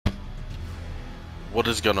What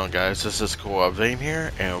is going on, guys? This is Vane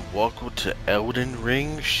here, and welcome to Elden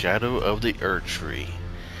Ring Shadow of the Erdtree.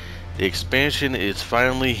 The expansion is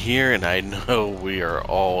finally here, and I know we are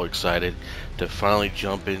all excited to finally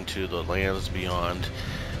jump into the lands beyond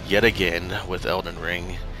yet again with Elden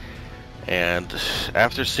Ring. And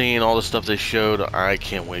after seeing all the stuff they showed, I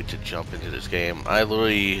can't wait to jump into this game. I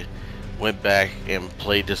literally went back and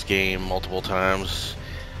played this game multiple times,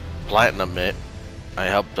 platinum it. I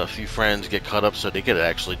helped a few friends get caught up so they could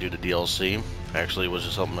actually do the DLC. Actually, it was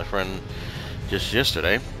just helping my friend just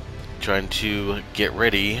yesterday, trying to get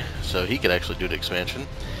ready so he could actually do the expansion.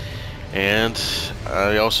 And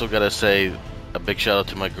I also gotta say a big shout out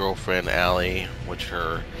to my girlfriend Allie, which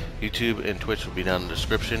her YouTube and Twitch will be down in the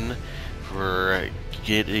description, for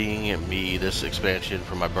getting me this expansion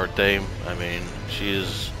for my birthday. I mean, she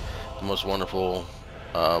is the most wonderful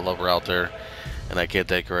lover out there, and I can't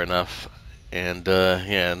thank her enough. And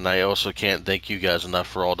yeah, and I also can't thank you guys enough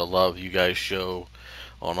for all the love you guys show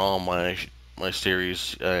on all my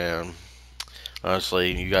series.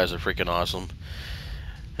 Honestly, you guys are freaking awesome.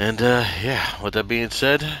 And yeah, with that being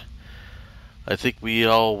said, I think we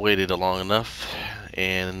all waited long enough,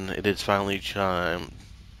 and it is finally time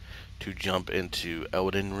to jump into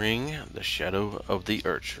Elden Ring, the Shadow of the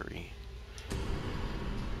Erdtree.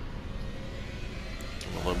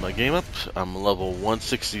 I'll load my game up. I'm level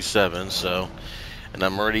 167, and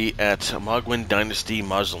I'm already at Mogwin Dynasty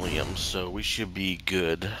Mausoleum, so we should be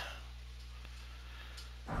good.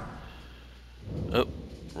 Oh,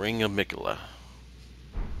 Ring of Miquella.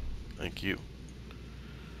 Thank you.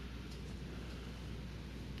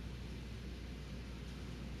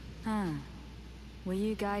 Were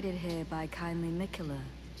you guided here by kindly Miquella?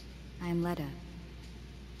 I am Leda,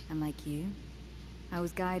 and like you, I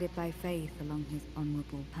was guided by faith along his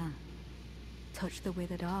honorable path. Touch the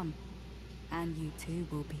withered arm, and you too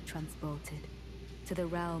will be transported to the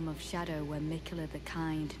realm of shadow where Miquella the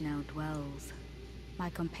Kind now dwells. My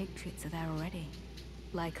compatriots are there already.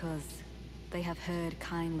 Like us, they have heard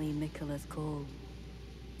kindly Miquella's call.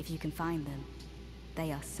 If you can find them,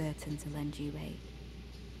 they are certain to lend you aid.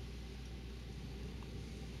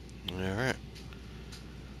 Alright.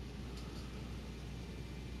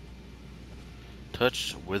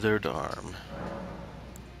 Touch withered arm.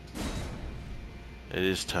 It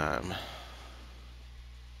is time.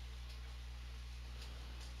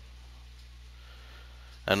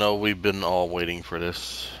 I know we've been all waiting for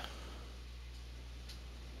this.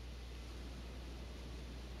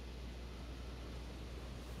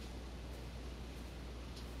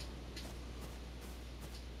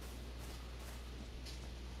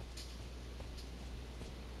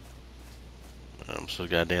 I'm so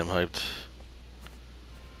goddamn hyped.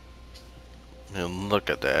 And look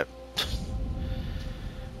at that.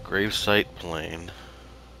 Gravesite Plain.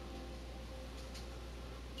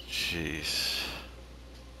 Jeez.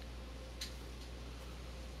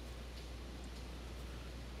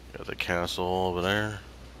 Got the castle over there.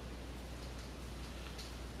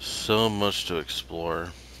 So much to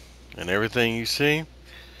explore. And everything you see,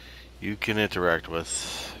 you can interact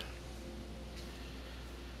with.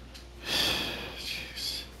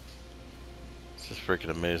 Jeez. This is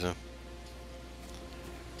freaking amazing.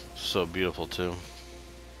 So beautiful too.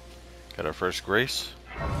 Got our first grace.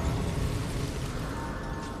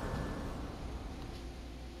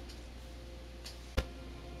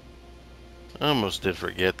 I almost did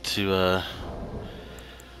forget to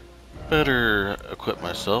better equip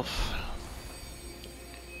myself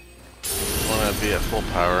when I be at full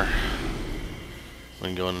power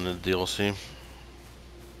when going into the DLC.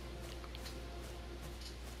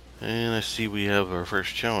 And I see we have our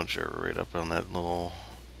first challenger right up on that little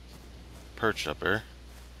perch up there.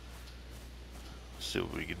 Let's see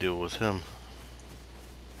what we can do with him.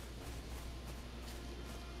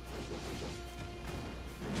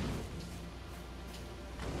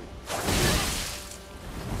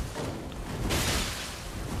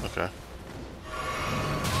 Okay.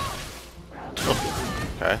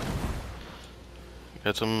 Oh, okay.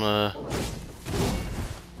 Got some,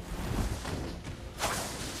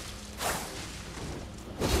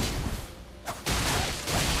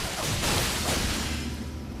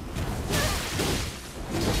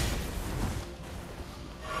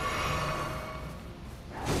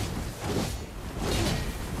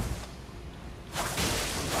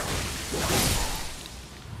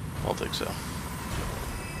 I'll think so.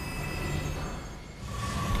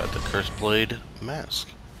 Got the Cursed Blade mask.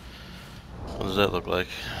 What does that look like?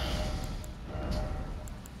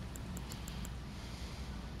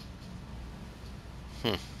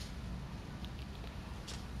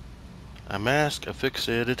 A mask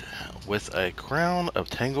affixated with a crown of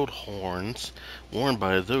tangled horns worn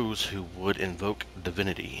by those who would invoke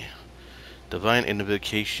divinity. Divine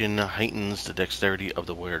invocation heightens the dexterity of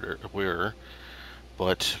the wearer,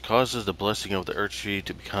 but causes the blessing of the Erdtree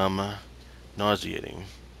to become nauseating.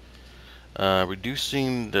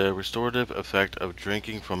 Reducing the restorative effect of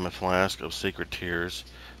drinking from a flask of sacred tears.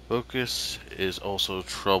 Focus is also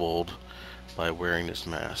troubled by wearing this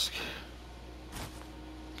mask.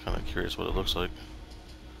 Kind of curious what it looks like.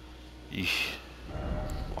 Eesh.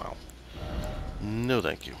 Wow. No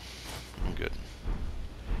thank you. I'm good.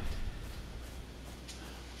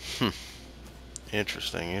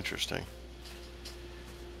 Interesting, interesting.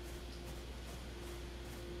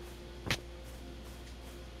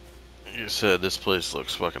 You said this place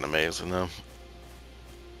looks fucking amazing though.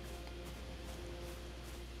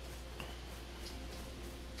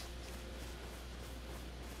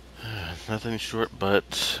 Nothing short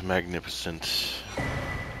but magnificent.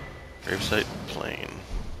 Gravesite plain.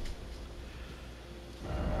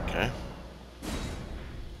 Okay.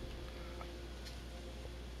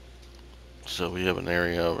 So we have an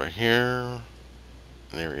area over here,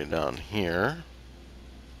 an area down here.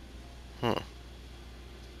 Huh.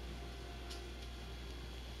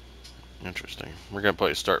 Interesting. We're gonna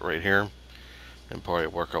probably start right here and probably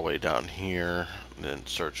work our way down here and then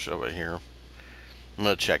search over here. I'm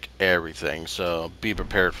gonna check everything, so be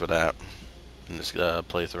prepared for that in this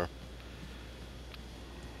playthrough.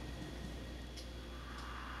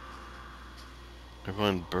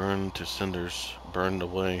 Everyone burned to cinders, burned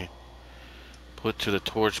away, put to the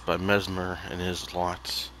torch by Messmer and his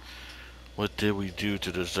lots. What did we do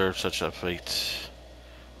to deserve such a fate?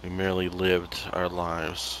 We merely lived our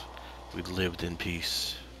lives. We lived in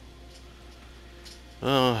peace.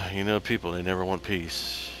 Oh, you know people, they never want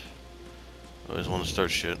peace. Always want to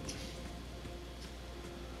start shit.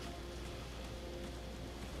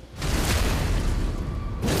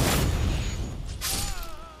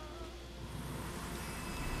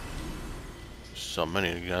 So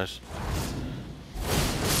many of you guys.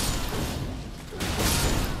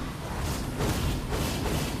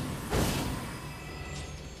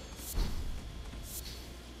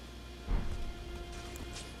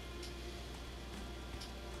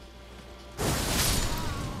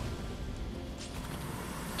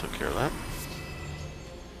 Took care of that.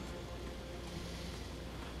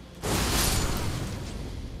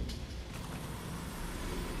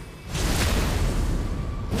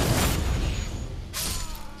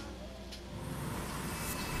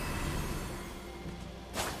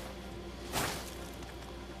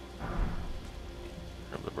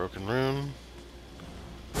 Grab the broken rune.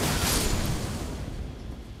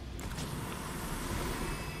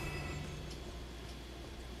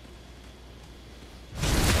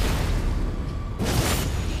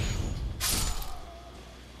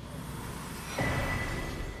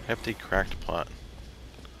 Hefty cracked plot.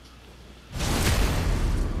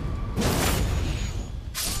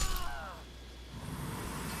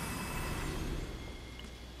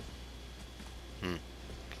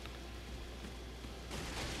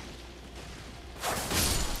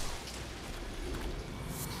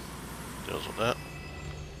 Deals with that.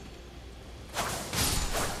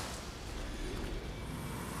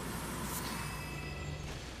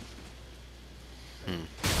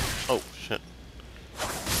 Oh, shit.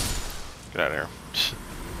 Get out of here.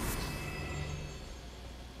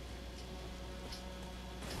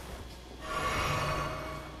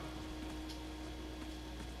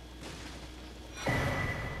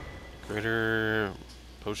 Greater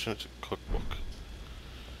potions cookbook.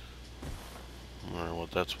 I wonder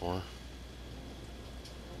what that's for.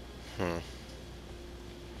 Let's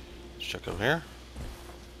check over here.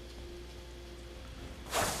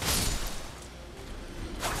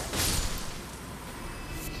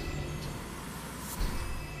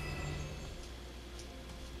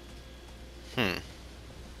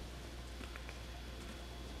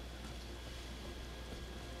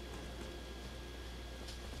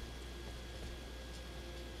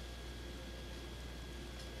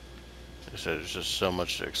 Like I said, there's just so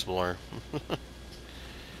much to explore.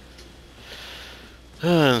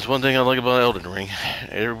 That's one thing I like about Elden Ring.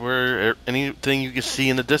 Everywhere, anything you can see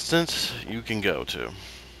in the distance, you can go to.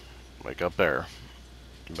 Like up there,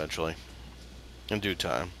 eventually, in due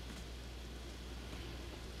time.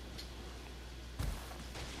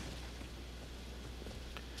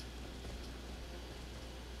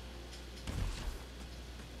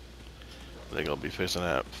 I think I'll be facing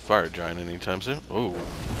that fire giant anytime soon. Ooh.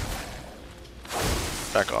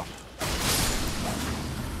 Back off.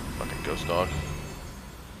 Fucking ghost dog.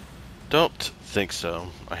 Don't think so.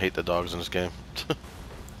 I hate the dogs in this game.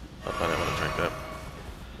 Oh, I didn't want to drink that.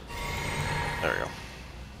 There we go.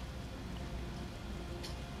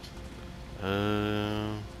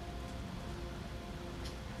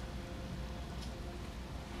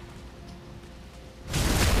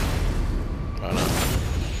 Why not?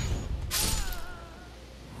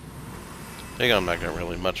 I think I'm not gonna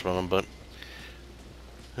really much of them, but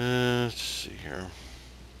let's see here.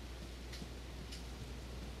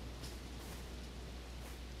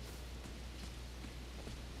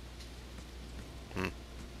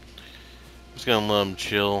 Just gonna let them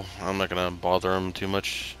chill. I'm not gonna bother them too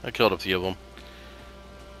much. I killed a few of them.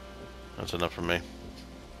 That's enough for me.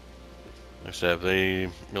 Like I said, if they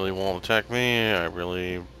really won't attack me, I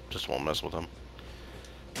really just won't mess with them.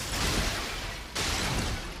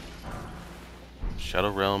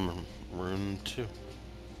 Shadow Realm Rune 2.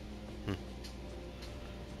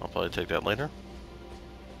 I'll probably take that later.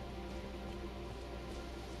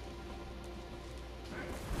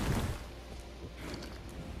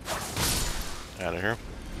 Out of here.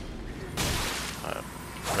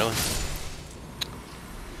 Really?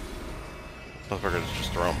 Motherfuckers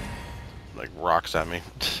just throw like rocks at me.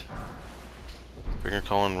 Finger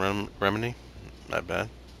calling remedy? Not bad.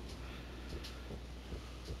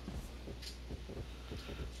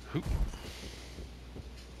 Hoop.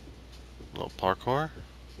 Little parkour.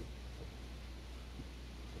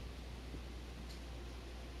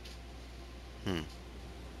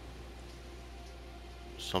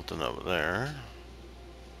 Something over there.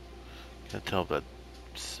 Can't tell if that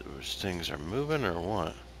those things are moving or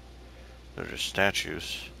what. They're just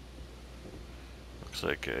statues. Looks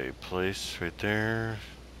like a place right there.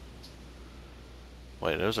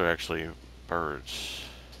 Wait, those are actually birds.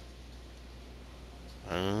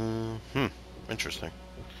 Interesting.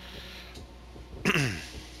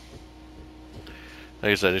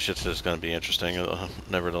 Like I said, this shit's just gonna be interesting,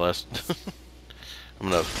 nevertheless. I'm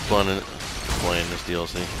gonna have fun in playing this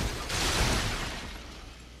DLC.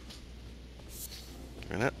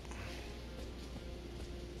 Grenade.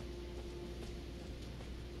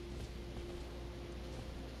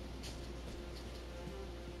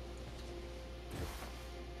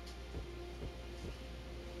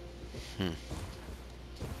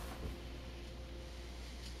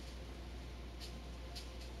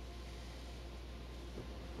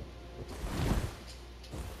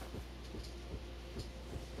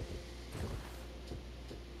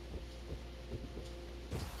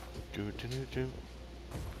 Do.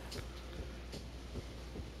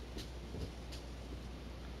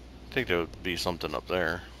 I think there would be something up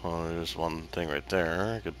there. Well, there's one thing right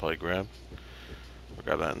there I could probably grab. We'll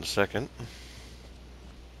grab that in a second.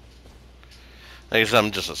 I guess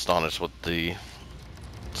I'm just astonished with the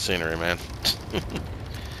scenery, man.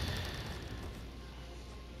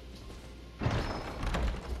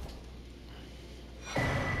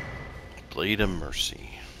 Blade of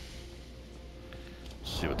Mercy.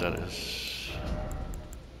 Let's see what that is.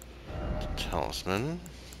 Talisman.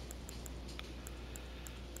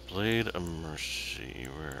 Blade of Mercy.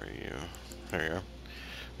 Where are you? There you are.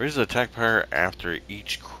 Raises attack power after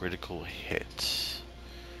each critical hit.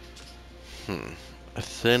 A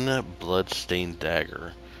thin, blood-stained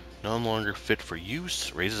dagger. No longer fit for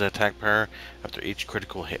use. Raises attack power after each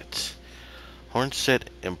critical hit. Hornset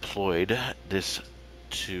employed this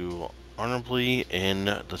to honorably end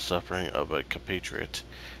the suffering of a compatriot.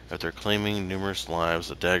 After claiming numerous lives,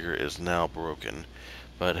 the dagger is now broken,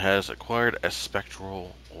 but has acquired a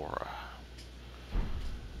spectral aura.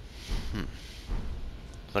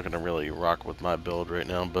 It's not gonna really rock with my build right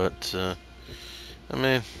now, but I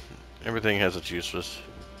mean, everything has its uses.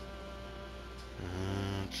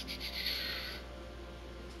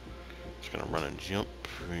 Just gonna run and jump.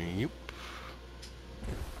 Yep.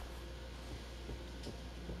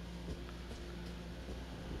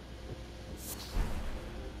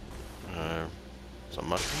 Some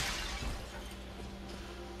mushroom.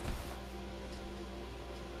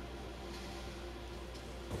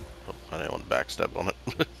 Oh, I didn't want to backstep on it.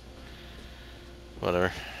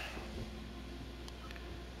 Whatever.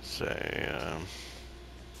 Say,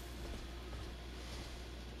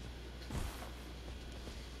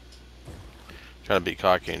 try to be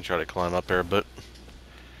cocky and try to climb up there, but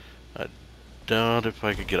I doubt if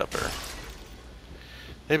I could get up there.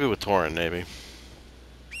 Maybe with Torin, maybe.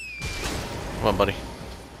 Come on, buddy.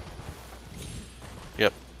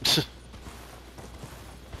 Yep.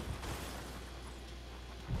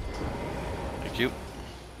 Thank you.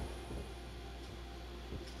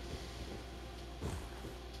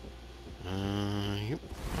 Yep.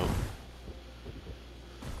 Oh.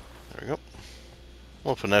 There we go. A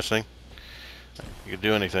little finessing. You can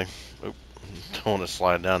do anything. Oop. Don't want to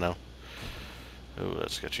slide down now. Oh,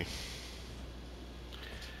 that's sketchy.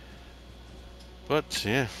 But,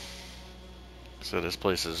 yeah. So this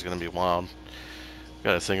place is going to be wild.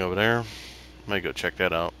 Got a thing over there. Might go check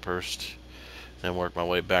that out first. Then work my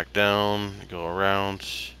way back down. Go around.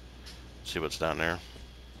 See what's down there.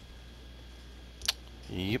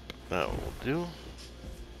 Yep, that will do.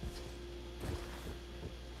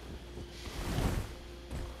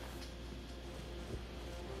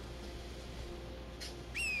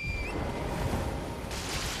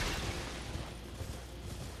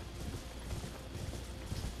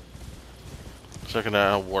 Second,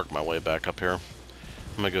 I'll work my way back up here.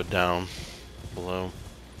 I'm gonna go down below.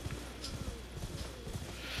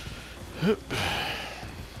 There's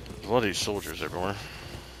a lot of these soldiers everywhere.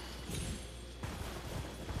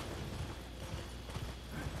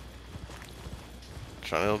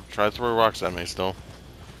 Try to throw rocks at me still.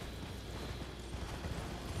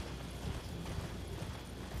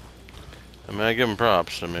 I mean, I give them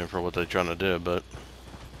props, I mean, for what they're trying to do, but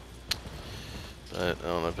I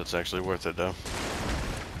don't know if it's actually worth it, though.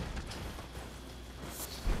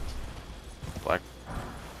 Black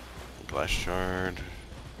glass shard.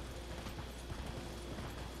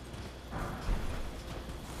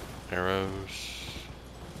 Arrows.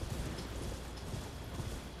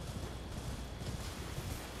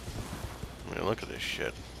 I mean, look at this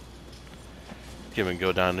shit. Can't even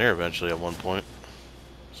go down there eventually at one point.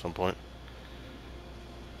 Some point.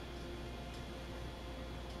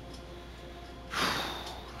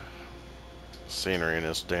 Scenery in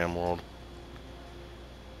this damn world.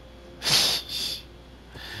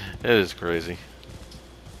 It is crazy.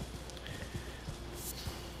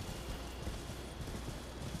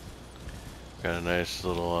 Got a nice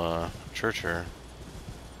little church here.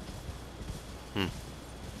 What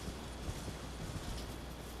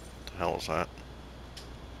the hell is that?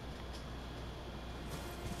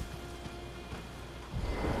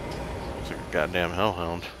 Looks like a goddamn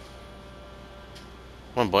hellhound.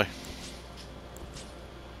 Come on, boy.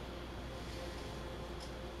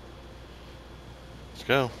 Let's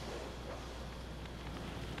go.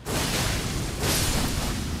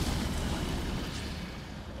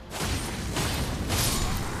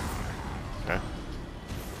 Okay.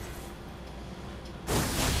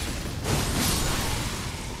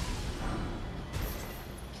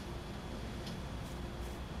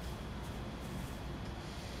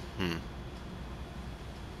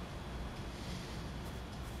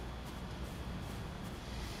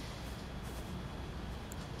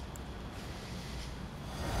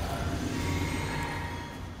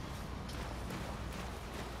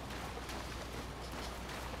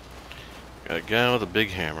 Got a guy with a big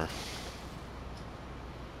hammer.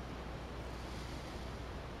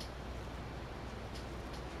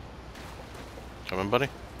 Coming, buddy?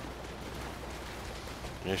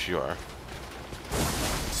 Yes, you are.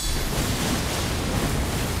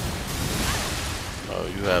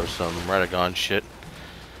 Oh, you have some Radagon shit.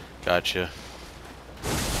 Gotcha.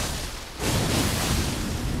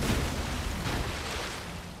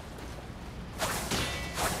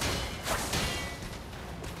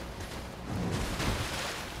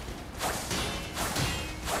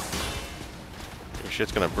 Your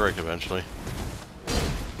shit's gonna break eventually.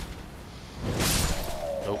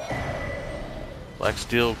 Nope. Black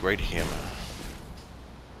steel, great hammer.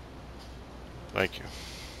 Thank you.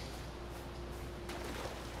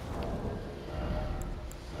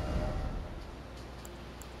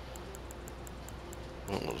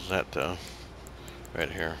 What was that though? Right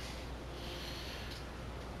here.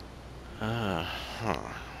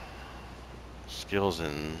 Skills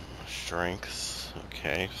and strength.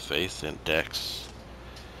 Okay. Faith and dex.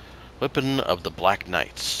 Weapon of the Black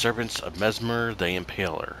Knights. Servants of Messmer the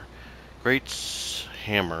Impaler. Great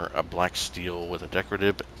hammer of black steel with a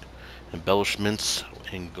decorative embellishments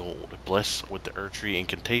in gold. Blessed with the Erdtree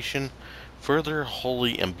incantation. Further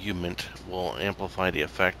holy imbuement will amplify the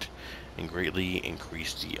effect and greatly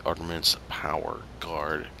increase the armament's power.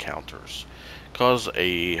 Guard counters. Cause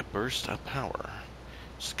a burst of power.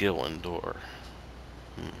 Skill endure.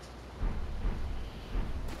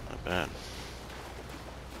 Not bad.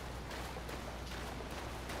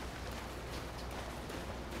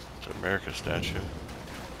 It's a Marika statue.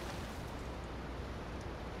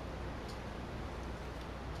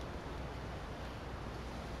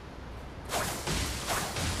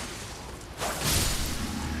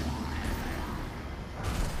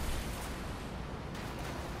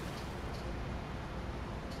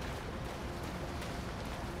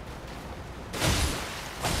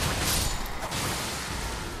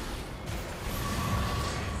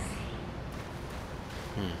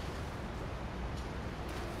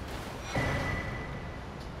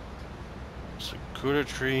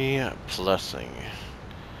 Erdtree blessing.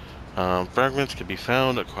 Fragments can be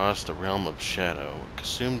found across the realm of shadow.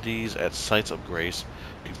 Consume these at sites of grace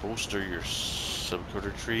to bolster your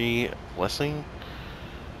Erdtree blessing.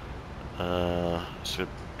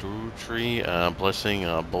 Erdtree blessing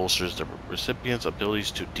bolsters the recipient's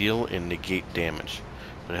abilities to deal and negate damage,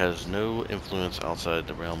 but has no influence outside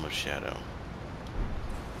the realm of shadow.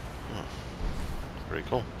 Huh. Pretty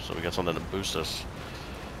cool. So we got something to boost us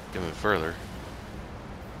even further.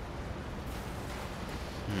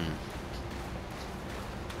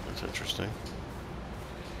 That's interesting.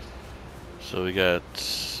 So we got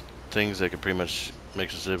things that could pretty much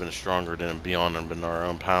make us even stronger than beyond our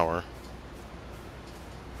own power.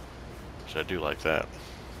 Which I do like that.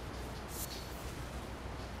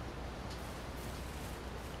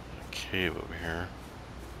 A cave over here.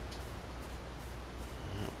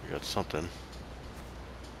 We got something.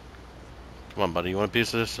 Come on, buddy. You want a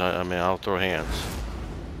piece of this? I mean, I'll throw hands.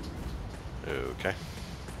 Okay.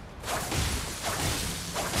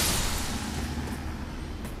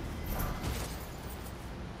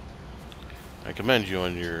 I commend you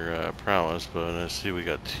on your prowess, but I see we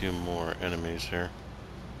got 2 more enemies here.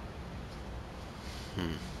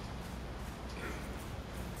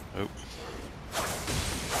 Oh.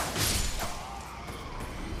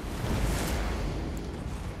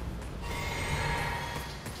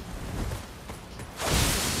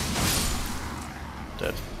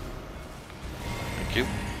 Dead. Thank you.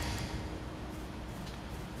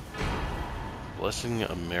 Blessing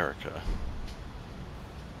Marika.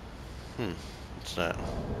 What's that?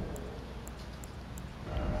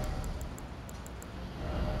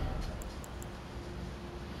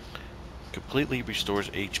 Completely restores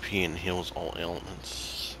HP and heals all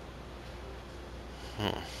elements.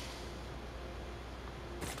 I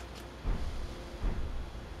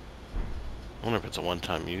wonder if it's a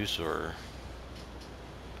one-time use or...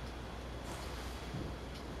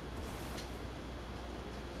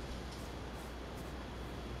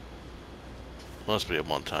 Must be a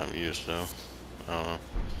one-time use though. I don't know.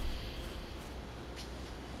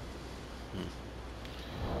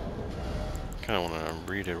 Kinda wanna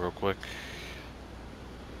read it real quick.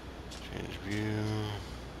 Change view.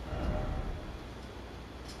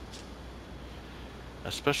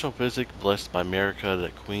 A special physic blessed by Marika, the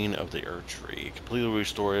Queen of the Erdtree. Completely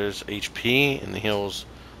restores HP and heals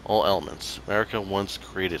all elements. Marika once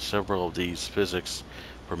created several of these physics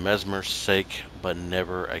for Messmer's sake, but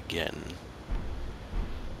never again.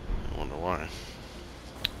 I wonder why.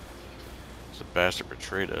 The bastard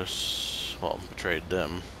betrayed us. Well, betrayed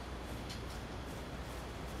them.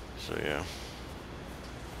 So yeah.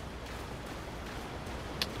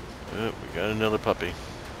 Oh, we got another puppy.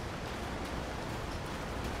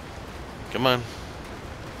 Come on.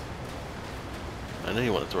 I know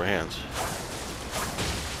you want to throw hands.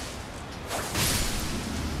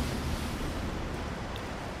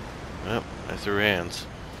 Well, I threw hands.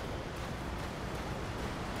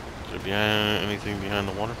 Is there behind anything behind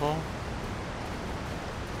the waterfall?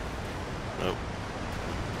 Nope.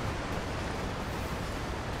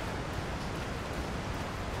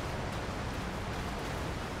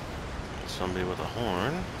 Somebody with a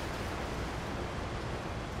horn.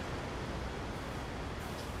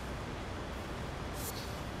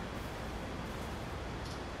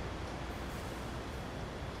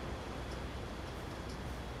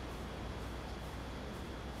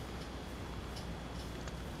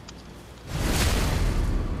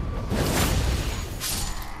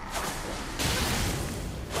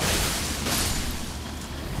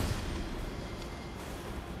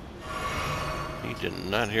 Did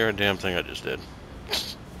not hear a damn thing I just did.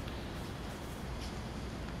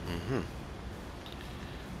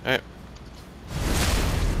 Alright.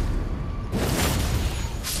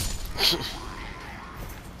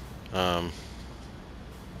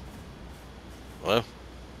 Hello?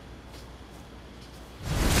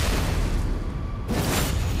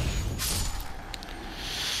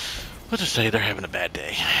 Let's just say they're having a bad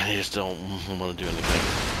day. They just don't want to do anything.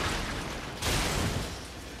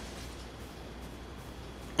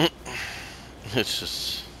 It's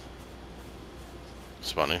just...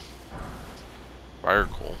 It's funny. Fire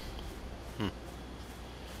cool.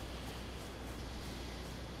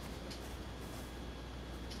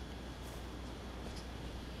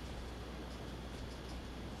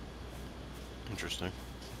 Interesting.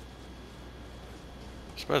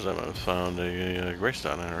 I suppose I might have found a grace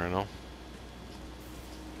down there right now.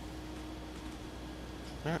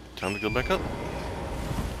 Alright, time to go back up.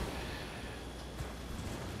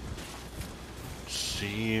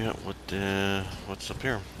 See what's up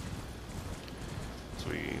here. So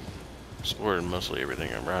we Explored mostly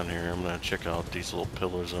everything around here. I'm gonna check out these little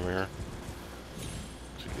pillars over here.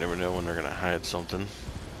 So you never know when they're gonna hide something.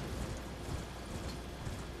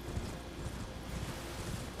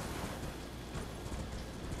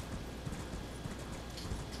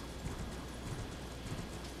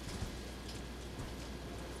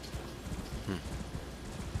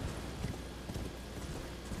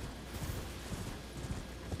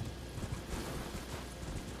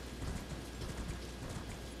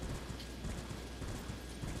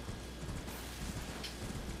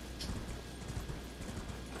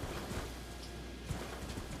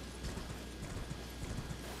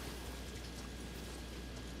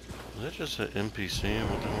 Is that just an NPC?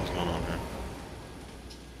 What the hell's going on here?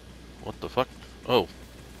 What the fuck? Oh.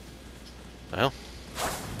 The hell?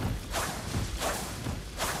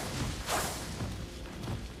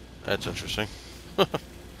 That's interesting. Oh,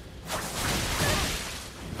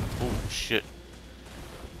 shit.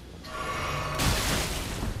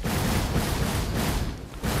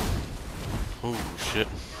 Oh, shit.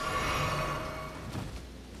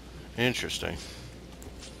 Interesting.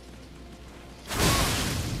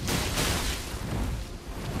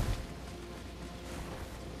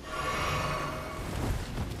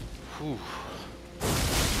 Whew.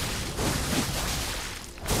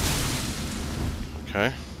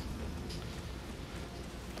 Okay.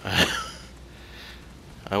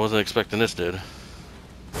 I wasn't expecting this, dude.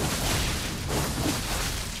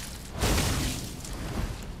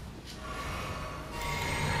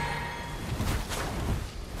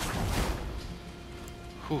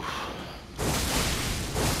 Whew.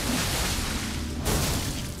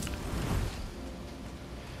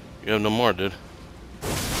 You have no more, dude.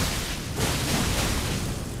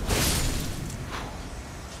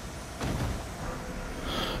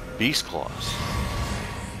 Beast claws.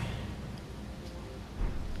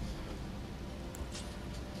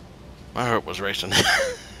 My heart was racing.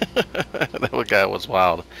 That guy was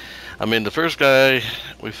wild. I mean, the first guy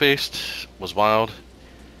we faced was wild,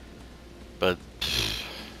 but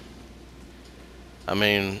I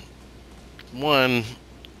mean, the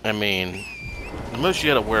most you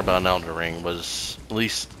had to worry about in Elden Ring was, at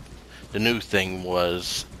least the new thing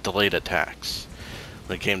was delayed attacks.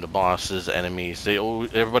 When it came to bosses, enemies,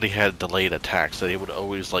 everybody had delayed attacks, so they would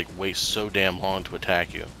always like wait so damn long to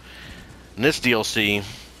attack you. In this DLC,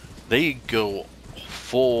 they go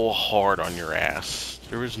full hard on your ass.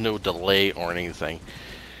 There is no delay or anything.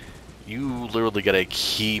 You literally gotta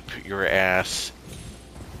keep your ass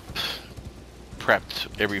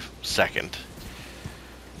prepped every second.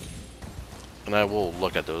 And I will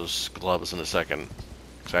look at those gloves in a second,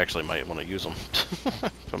 because I actually might want to use them.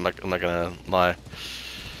 I'm not gonna lie.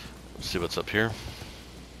 Let's see what's up here.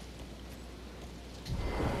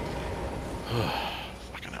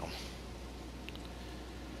 Fucking hell.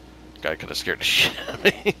 Guy kind of scared the shit out of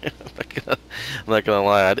me. I'm not gonna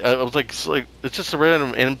lie. I was like, it's just a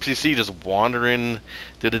random NPC just wandering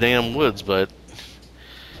through the damn woods, but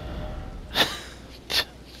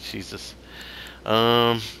Jesus.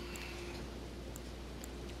 I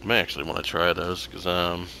may actually want to try those because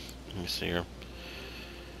let me see here.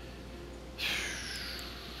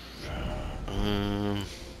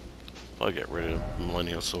 I'll get rid of the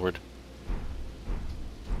Millennial Sword.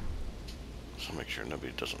 So make sure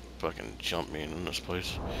nobody doesn't fucking jump me in this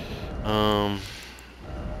place. Let's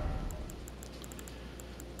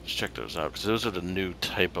check those out, because those are the new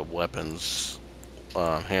type of weapons,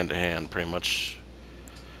 hand to hand, pretty much,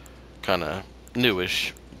 kind of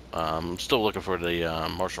newish. Still looking for the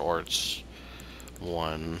martial arts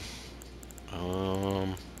one.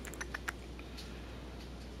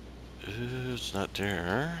 It's not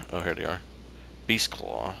there. Oh, here they are. Beast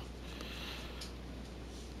Claw.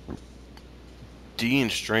 D in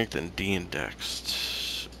strength and D in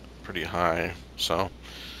dex. Pretty high, so.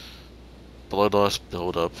 Bloodlust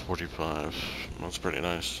build up 45. That's pretty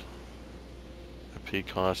nice. AP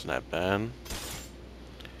cost not bad.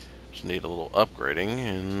 Just need a little upgrading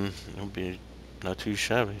and it'll be not too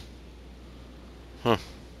shabby. Huh.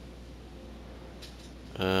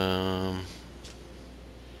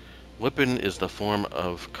 Weapon is the form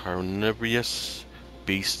of carnivorous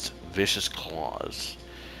beast's vicious claws,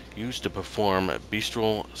 used to perform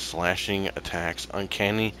bestial slashing attacks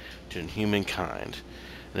uncanny to humankind.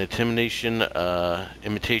 An imitation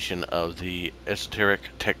of the esoteric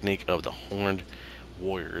technique of the horned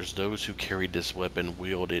warriors. Those who carried this weapon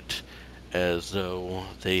wield it as though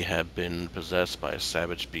they had been possessed by a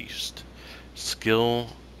savage beast. Skill,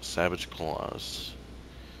 savage claws.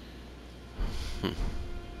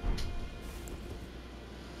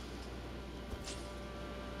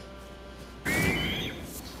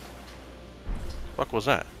 Fuck was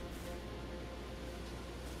that?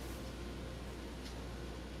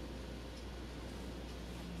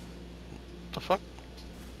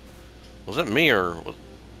 Was that me or what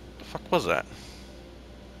the fuck was that?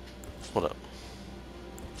 Hold up.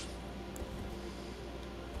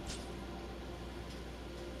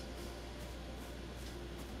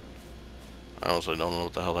 I honestly don't know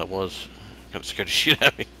what the hell that was. Kind of scared the shit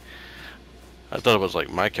out of me. I thought it was like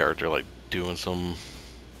my character like doing some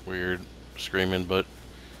weird screaming, but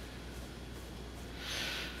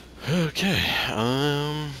okay.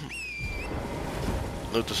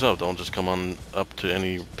 Note this up. Don't just come on up to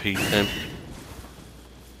any PM.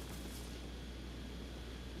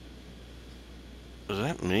 Is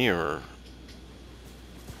that me or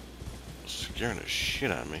scaring the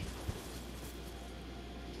shit out of me?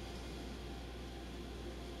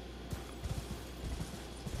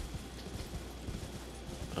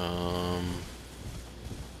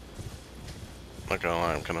 Not gonna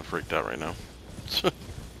lie, I'm kind of freaked out right now. 'Cause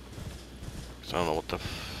I don't know what the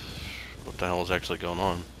hell is actually going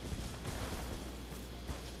on.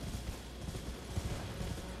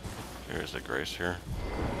 Here's the grace here.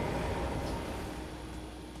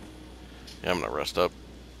 Yeah, I'm gonna rest up.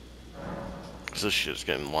 'Cause this shit's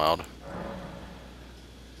getting wild.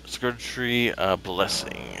 Erdtree,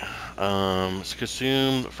 blessing. It's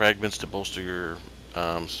consume fragments to bolster your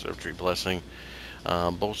Erdtree blessing.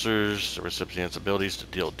 Bolsters the recipient's abilities to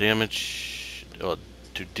deal damage,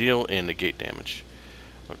 to deal and negate damage.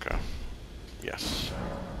 Okay. Yes.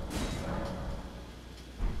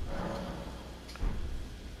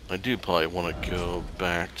 I do probably want to go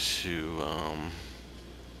back to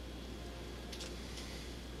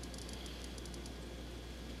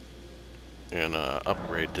and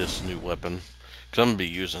upgrade this new weapon because I'm gonna be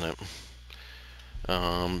using it.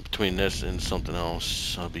 Between this and something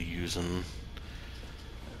else, I'll be using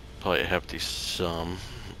probably a hefty sum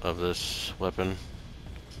of this weapon.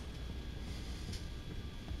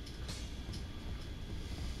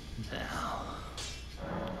 Now.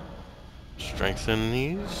 Strengthen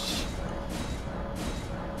these.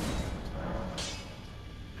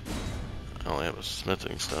 I only have a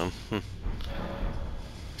smithing stone.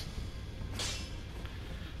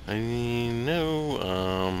 I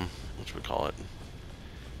know, what should we call it?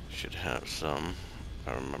 Should have some, if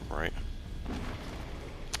I remember right.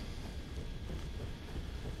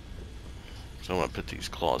 So I want to put these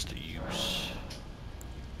claws to use.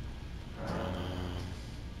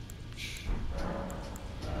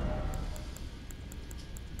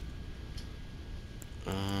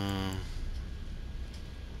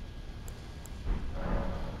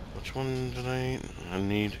 Which one did I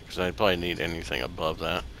need? Because I probably need anything above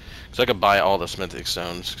that. Because I could buy all the smithing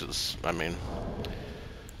stones. Because I mean,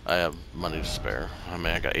 I have money to spare. I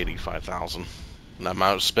mean, I got 85,000. And I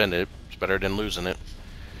might spend it. It's better than losing it.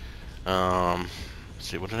 Let's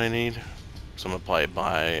see, what did I need? So I'm gonna probably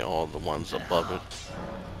buy all the ones above it.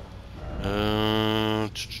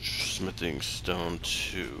 Smithing stone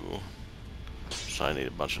 2. So I need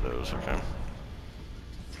a bunch of those. Okay.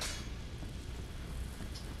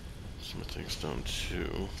 Smithing stone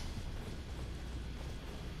 2.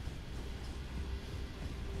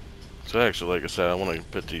 So actually, like I said, I want to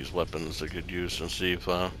put these weapons to good use and see if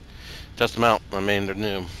test them out. I mean, they're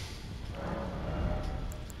new.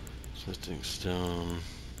 Smithing stone.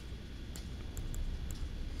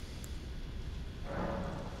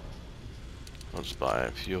 I'll just buy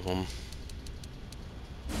a few of them.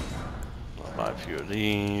 I'll buy a few of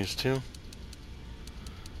these too.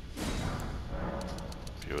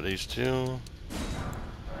 A few of these too.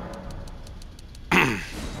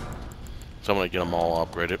 So I'm gonna get them all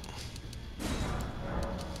upgraded.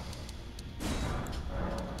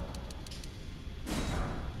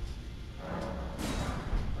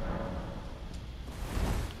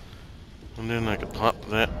 And then I could pop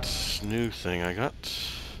that new thing I got.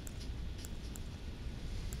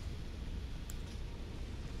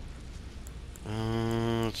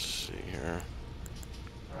 Let's see here.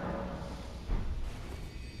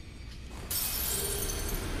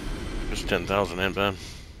 It's 10,000 ain't bad.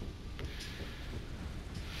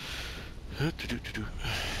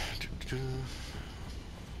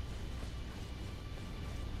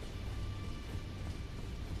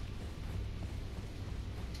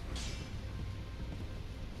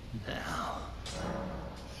 Now.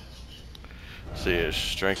 See,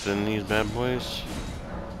 strengthen these bad boys.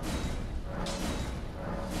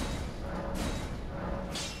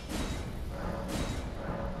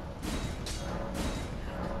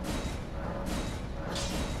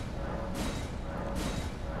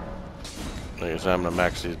 Like I said, I'm gonna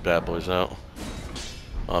max these bad boys out.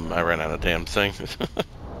 I ran out of damn thing.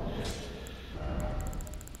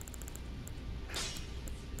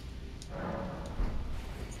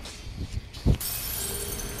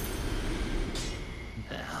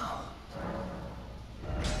 Now.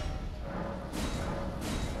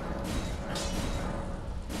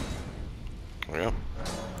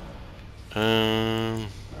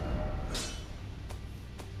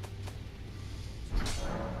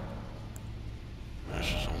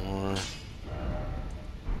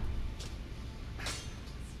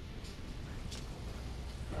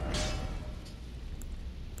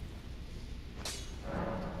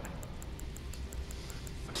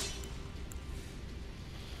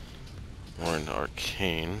 We're in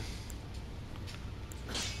arcane.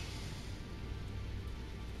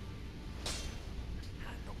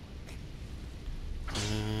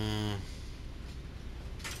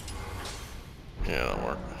 Yeah, that'll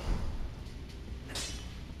work.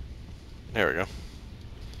 There we go.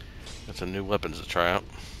 Got some new weapons to try out.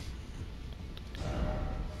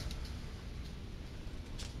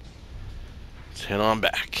 Let's head on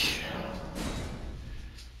back.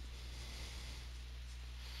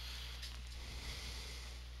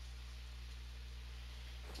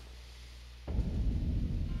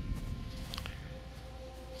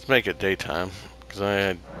 Let's make it daytime, because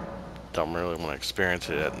I don't really want to experience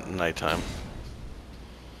it at nighttime.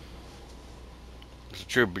 There's a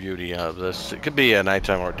true beauty out of this. It could be at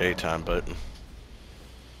nighttime or daytime, but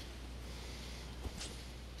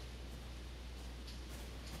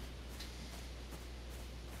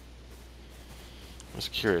I was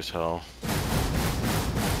curious how.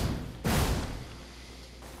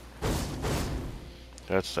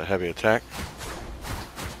 That's the heavy attack.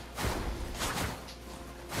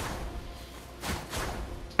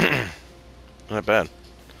 Not bad.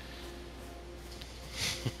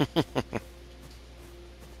 I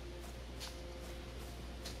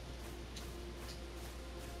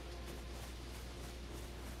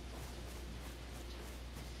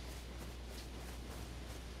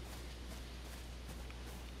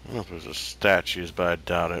don't know if there's a statues, but I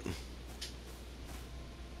doubt it.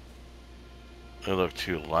 They look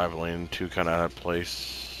too lively and too kind of out of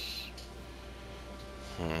place.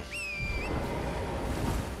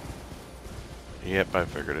 Yep, I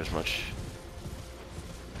figured as much.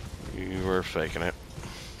 You were faking it,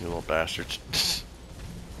 you little bastards.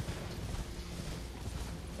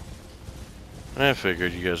 I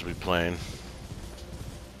figured you guys would be playing.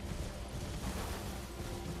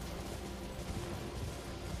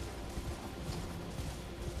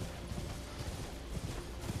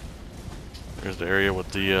 There's the area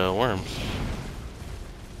with the worms.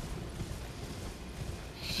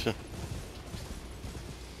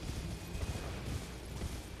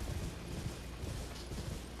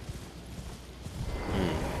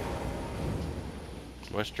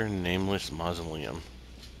 Western Nameless Mausoleum.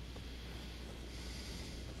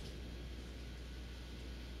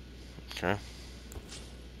 Okay.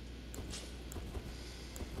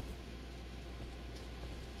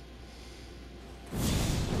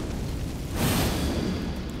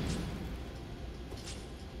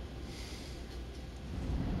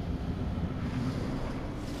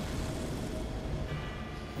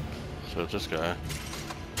 So it's this guy.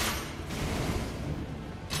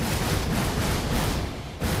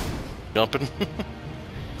 Jumping.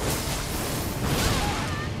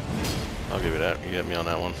 I'll give you that. You get me on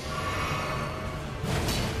that one.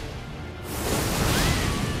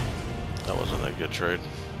 That wasn't a good trade.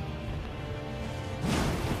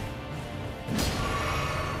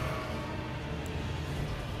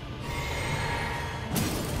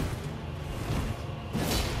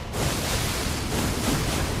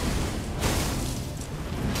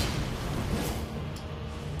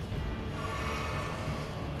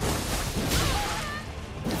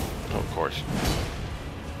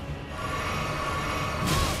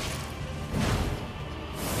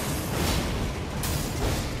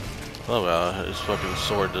 Oh wow, his fucking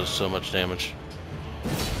sword does so much damage.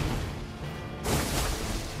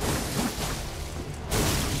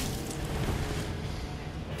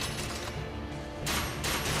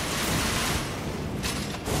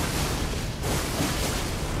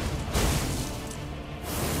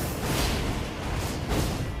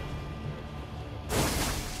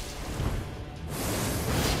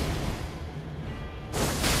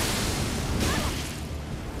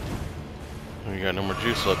 You got no more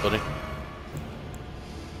juice left, buddy.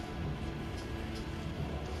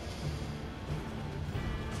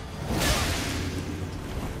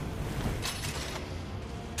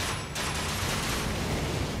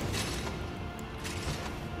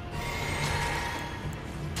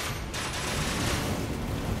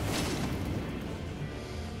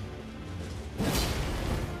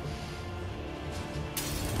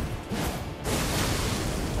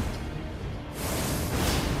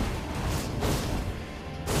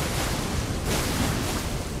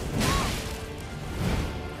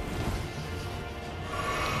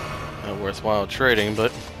 Worthwhile trading,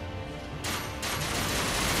 but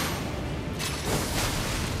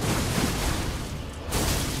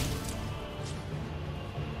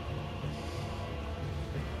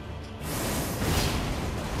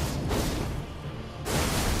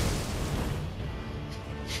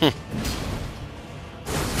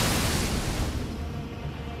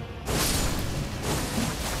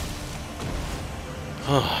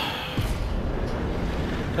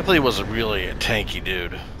Definitely wasn't really a tanky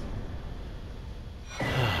dude.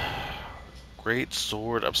 Great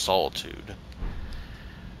Sword of Solitude.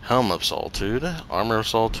 Helm of Solitude. Armor of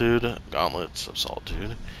Solitude. Gauntlets of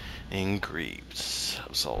Solitude. And Greaves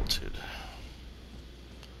of Solitude.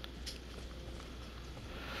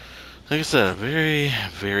 Like I said, a very,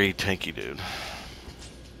 very tanky dude.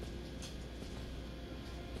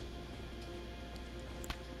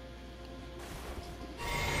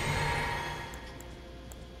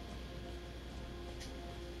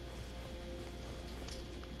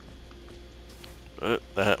 But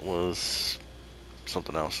that was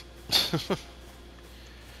something else.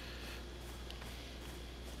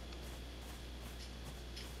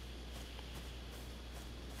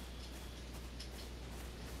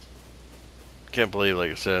 Can't believe,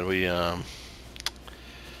 like I said, we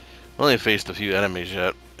only faced a few enemies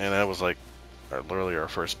yet, and that was like literally our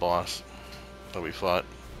first boss that we fought.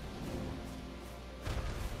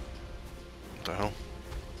 What the hell?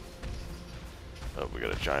 Oh, we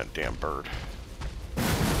got a giant damn bird.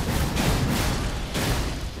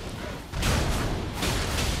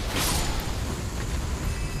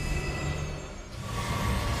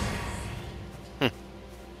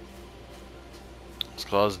 These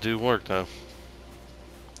claws do work, though.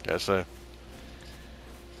 Gotta say.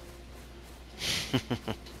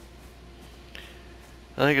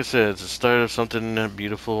 Like I said, it's the start of something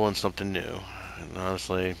beautiful and something new. And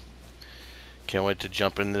honestly, can't wait to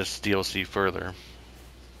jump in this DLC further.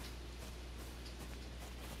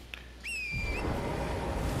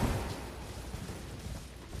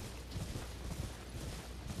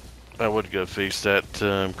 I would go face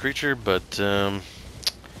that creature, but I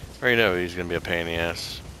already know he's going to be a pain in the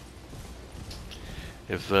ass.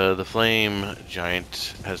 If the flame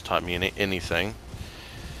giant has taught me anything,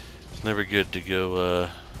 it's never good to go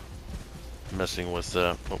messing with...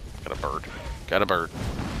 oh, got a bird. Got a bird.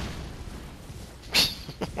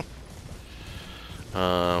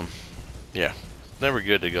 Yeah, never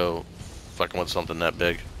good to go fucking with something that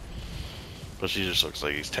big. But she just looks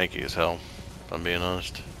like he's tanky as hell, if I'm being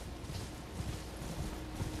honest.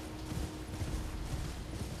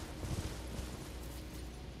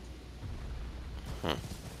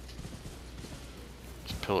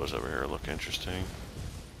 These pillars over here look interesting.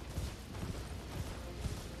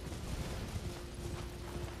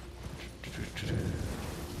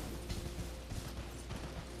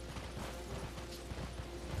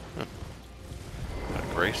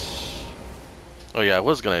 Grace. Oh yeah, I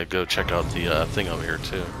was gonna go check out the thing over here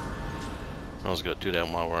too. I was gonna do that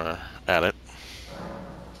while we're at it.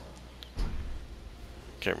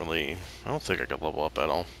 Can't really... I don't think I could level up at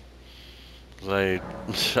all.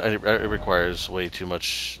 Because it requires way too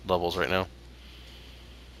much levels right now.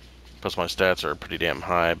 Plus my stats are pretty damn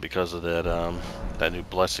high because of that that new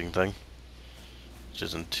blessing thing. Which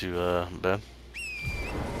isn't too bad.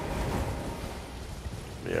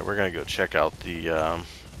 Yeah, we're gonna go check out the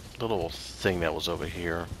little thing that was over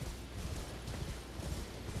here.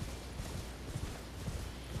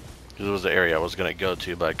 It was the area I was gonna go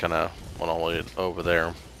to, but I kind of went all the way over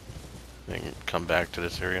there and come back to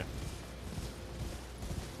this area.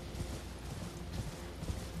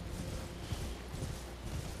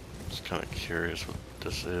 Just kind of curious what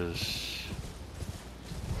this is.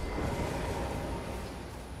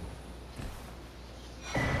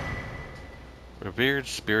 Revered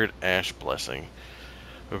Spirit Ash Blessing.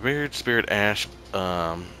 Revered Spirit Ash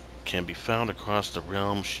can be found across the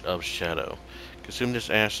realm of Shadow. Consume this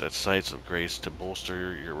ash at sites of grace to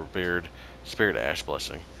bolster your Revered Spirit Ash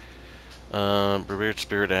Blessing. Revered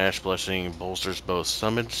Spirit Ash Blessing bolsters both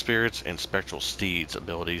summoned spirits and spectral steeds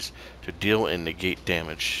abilities to deal and negate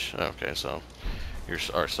damage. Okay, so here's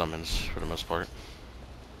our summons for the most part.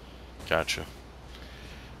 Gotcha.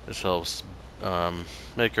 This helps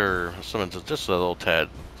make our summons just a little tad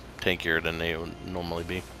tankier than they would normally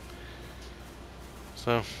be.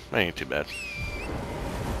 So, that ain't too bad.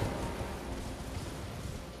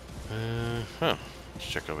 Let's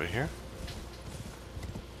check over here.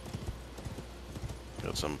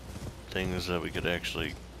 Got some things that we could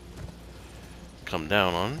actually come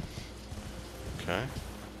down on. Okay.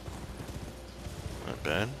 Not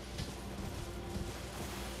bad.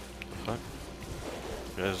 Fuck.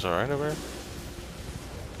 You guys alright over here?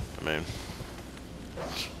 I mean...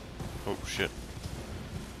 Oh shit.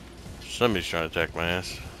 Somebody's trying to attack my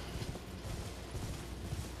ass.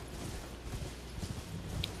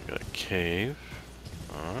 Got a cave.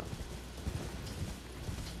 Alright.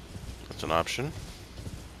 That's an option.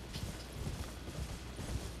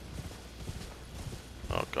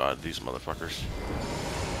 Oh god, these motherfuckers.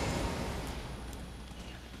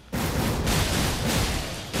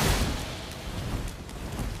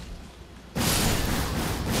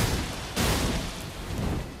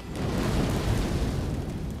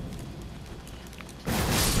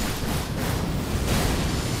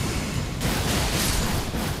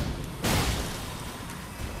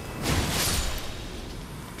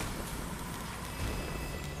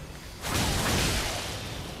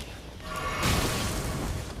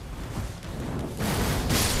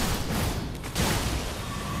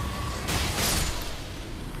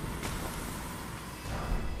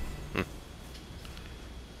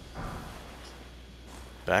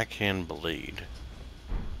 backhand blade.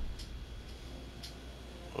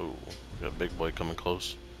 Oh, we got a big boy coming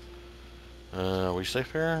close. Are we safe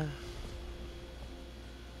here?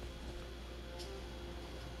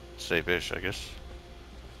 Safe-ish, I guess.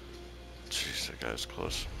 Jeez, that guy's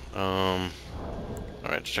close. Alright,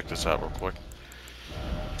 let's check this out real quick.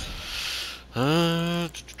 Where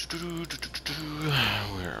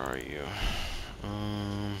are you?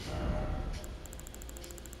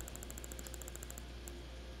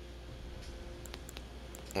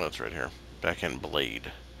 Well, that's right here. Backhand blade.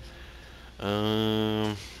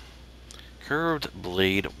 Curved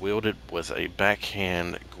blade wielded with a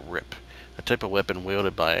backhand grip. A type of weapon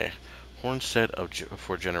wielded by a horn set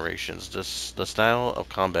for generations. The style of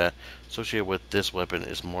combat associated with this weapon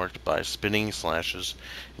is marked by spinning slashes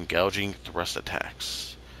and gouging thrust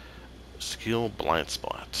attacks. Skill blind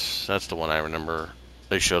spot. That's the one I remember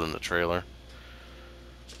they showed in the trailer.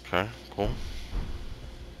 Okay, cool.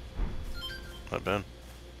 Not bad.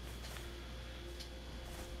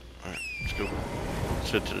 Alright, let's go.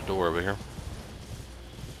 Let's head to the door over here.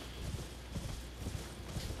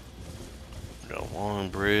 We got a long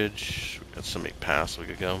bridge. We got so many paths we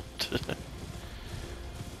could go.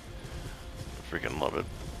 Freaking love it.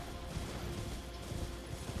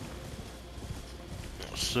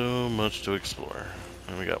 So much to explore.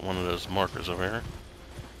 And we got one of those markers over here.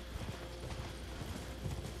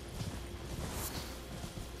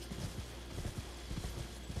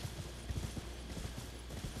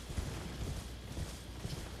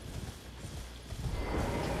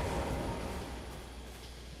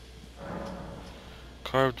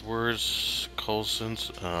 Carved words,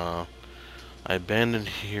 Coulson's, I abandoned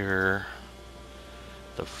here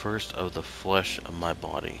the first of the flesh of my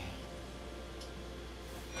body.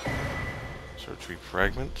 So retrieve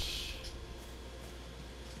fragments.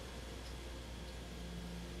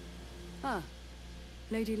 Ah,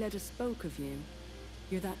 Lady Leda spoke of you.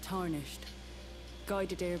 You're that tarnished.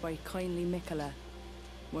 Guided here by kindly Miquella,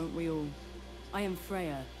 weren't we all? I am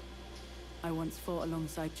Freya. I once fought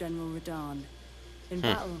alongside General Radahn. In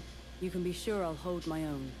battle, you can be sure I'll hold my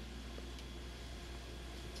own.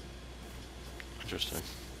 Interesting.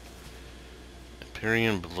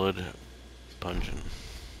 Empyrean blood pungent.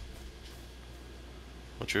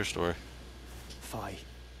 What's your story? Fie,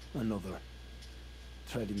 another.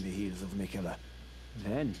 Treading the heels of Miquella.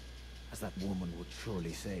 Then, as that woman would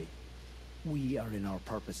surely say, we are in our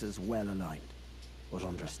purposes well aligned. But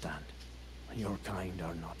understand, your kind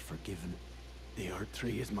are not forgiven. The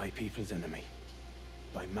Erdtree is my people's enemy.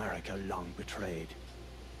 By Marika long betrayed,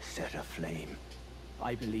 set aflame.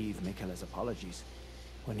 I believe Miquella's apologies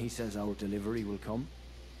when he says our delivery will come,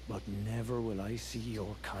 but never will I see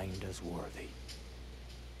your kind as worthy.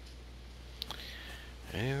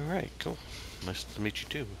 Alright, cool. Nice to meet you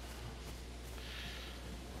too.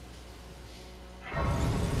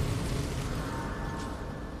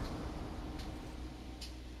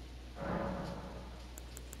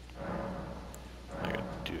 I gotta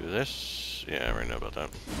do this. Yeah, I already know about that.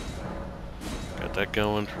 Got that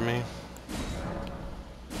going for me.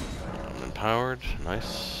 I'm empowered.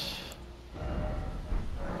 Nice.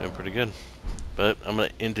 Doing pretty good. But I'm going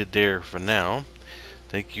to end it there for now.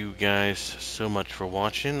 Thank you guys so much for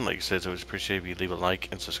watching. Like I said, I always appreciate if you leave a like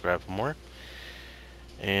and subscribe for more.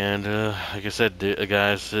 And like I said,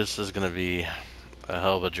 guys, this is going to be a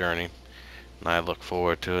hell of a journey. And I look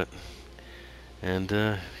forward to it. And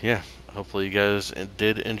yeah, hopefully you guys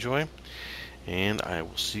did enjoy. And I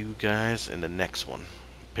will see you guys in the next one.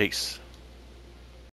 Peace.